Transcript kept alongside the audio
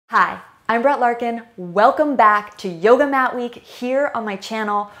Hi, I'm Brett Larkin. Welcome back to Yoga Mat Week here on my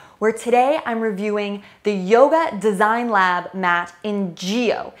channel, where today I'm reviewing the Yoga Design Lab mat in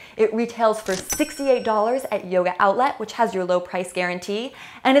Geo. It retails for $68 at Yoga Outlet, which has your low price guarantee,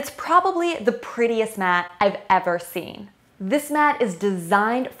 and it's probably the prettiest mat I've ever seen. This mat is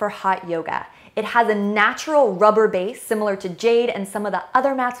designed for hot yoga. It has a natural rubber base similar to jade and some of the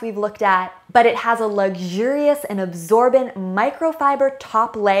other mats we've looked at, but it has a luxurious and absorbent microfiber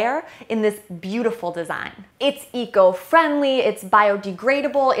top layer in this beautiful design. It's eco-friendly, it's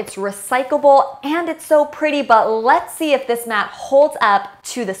biodegradable, it's recyclable, and it's so pretty, but let's see if this mat holds up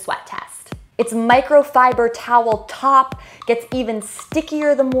to the sweat test. Its microfiber towel top gets even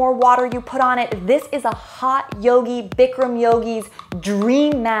stickier the more water you put on it. This is a hot yogi, Bikram yogi's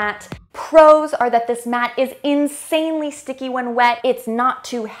dream mat. Pros are that this mat is insanely sticky when wet, it's not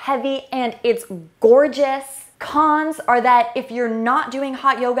too heavy, and it's gorgeous. Cons are that if you're not doing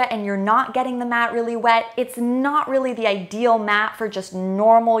hot yoga and you're not getting the mat really wet, it's not really the ideal mat for just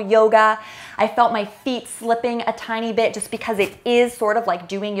normal yoga. I felt my feet slipping a tiny bit just because it is sort of like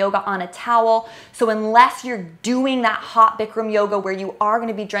doing yoga on a towel. So unless you're doing that hot Bikram yoga where you are going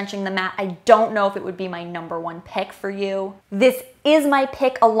to be drenching the mat, I don't know if it would be my #1 pick for you. This is my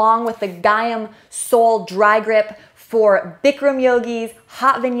pick along with the Gayam Sole Dry Grip for Bikram yogis,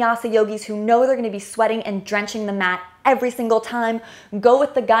 hot vinyasa yogis who know they're going to be sweating and drenching the mat every single time. Go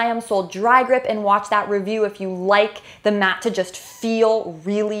with the Gayam Sole Dry Grip and watch that review if you like the mat to just feel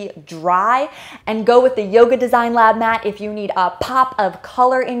really dry. And go with the Yoga Design Lab mat if you need a pop of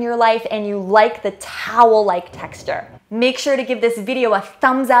color in your life and you like the towel-like texture. Make sure to give this video a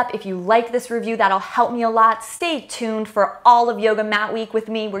thumbs up if you like this review. That'll help me a lot. Stay tuned for all of Yoga Mat Week with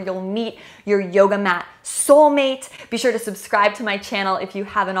me, where you'll meet your yoga mat soulmate. Be sure to subscribe to my channel if you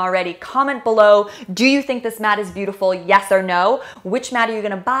haven't already. Comment below, do you think this mat is beautiful? Yes or no? Which mat are you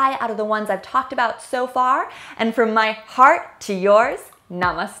gonna buy out of the ones I've talked about so far? And from my heart to yours,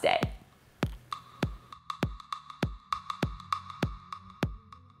 namaste.